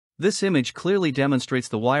This image clearly demonstrates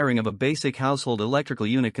the wiring of a basic household electrical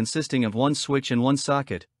unit consisting of one switch and one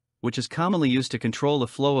socket, which is commonly used to control the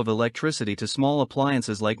flow of electricity to small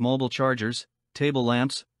appliances like mobile chargers, table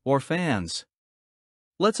lamps, or fans.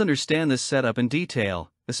 Let's understand this setup in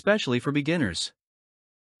detail, especially for beginners.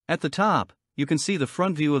 At the top, you can see the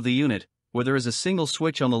front view of the unit, where there is a single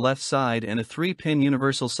switch on the left side and a 3-pin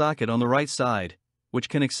universal socket on the right side, which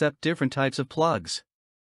can accept different types of plugs.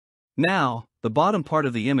 Now, the bottom part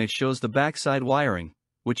of the image shows the backside wiring,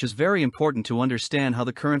 which is very important to understand how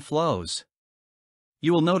the current flows.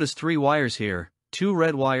 You will notice 3 wires here, 2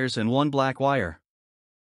 red wires and 1 black wire.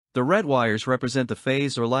 The red wires represent the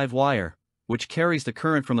phase or live wire, which carries the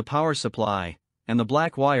current from the power supply, and the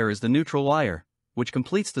black wire is the neutral wire, which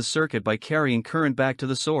completes the circuit by carrying current back to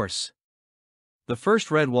the source. The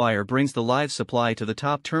first red wire brings the live supply to the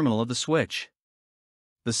top terminal of the switch.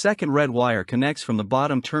 The second red wire connects from the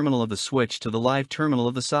bottom terminal of the switch to the live terminal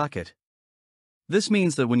of the socket. This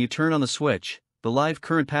means that when you turn on the switch, the live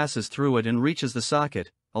current passes through it and reaches the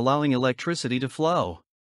socket, allowing electricity to flow.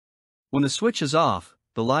 When the switch is off,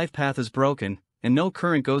 the live path is broken, and no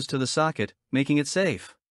current goes to the socket, making it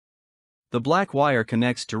safe. The black wire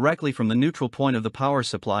connects directly from the neutral point of the power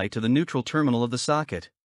supply to the neutral terminal of the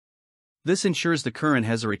socket. This ensures the current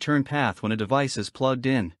has a return path when a device is plugged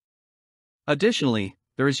in. Additionally,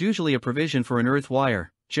 there is usually a provision for an earth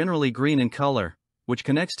wire, generally green in color, which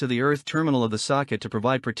connects to the earth terminal of the socket to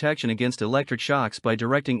provide protection against electric shocks by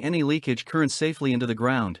directing any leakage current safely into the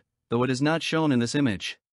ground, though it is not shown in this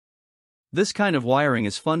image. This kind of wiring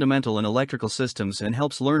is fundamental in electrical systems and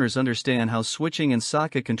helps learners understand how switching and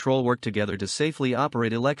socket control work together to safely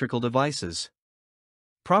operate electrical devices.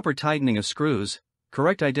 Proper tightening of screws,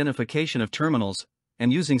 correct identification of terminals,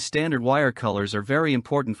 and using standard wire colors are very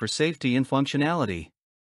important for safety and functionality.